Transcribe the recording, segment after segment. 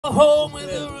A home with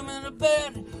a room and a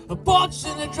bed, a porch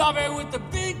in the driveway with a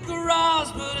big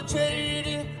garage, but I traded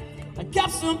it. I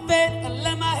got some faith, I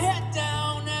let my head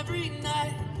down every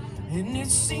night, and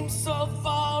it seems so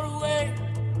far away.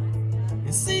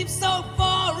 It seems so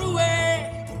far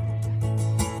away.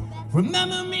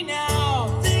 Remember me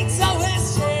now, things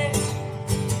always change.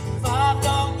 5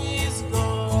 long years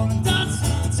ago, done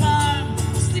some time,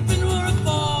 sleeping where I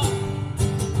fall.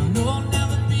 I know I'll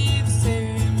never be the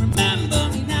same. Remember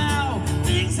me now,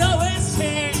 things always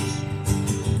change.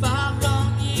 5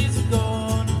 long years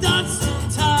ago, done some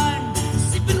time,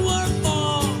 sleeping where I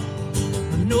fall.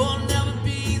 I know I'll never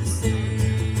be the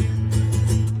same.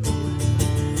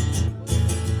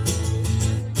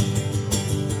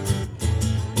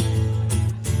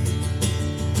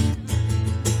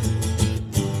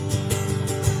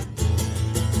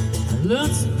 I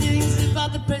learned some things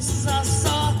about the places I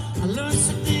saw. I learned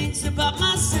some things about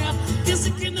myself. Guess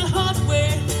it came the hard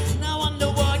way. Now I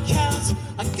know what counts.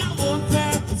 I got one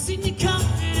pair, senior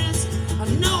confidence. I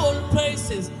know all the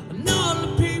places, I know all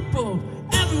the people.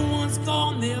 Everyone's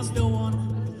gone, there's no one,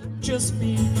 just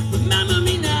me. Remember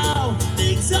me now,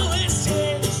 things always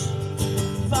change.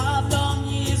 5 long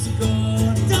years ago,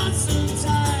 done some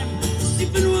time,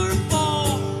 sleeping where I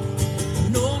fall. I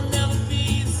know I'll never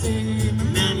be the same.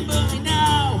 Remember me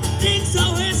now, things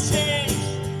always change.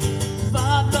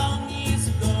 5 long years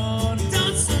ago,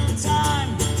 done some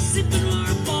time, sleeping where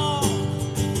I fall.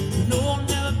 I know I'll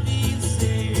never be the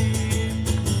same.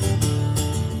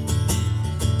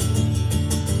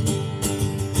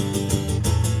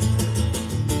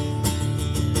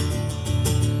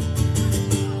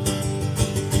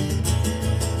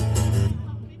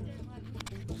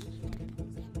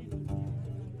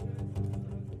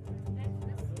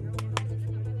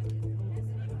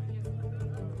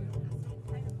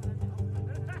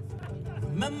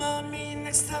 Remember me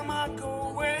next time I go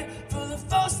away. For the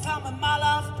first time in my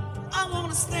life, I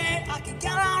wanna stay. I can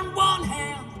count on one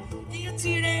hand here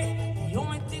today. The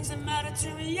only things that matter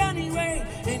to me anyway.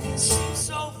 And it seems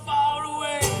so far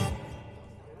away.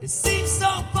 It seems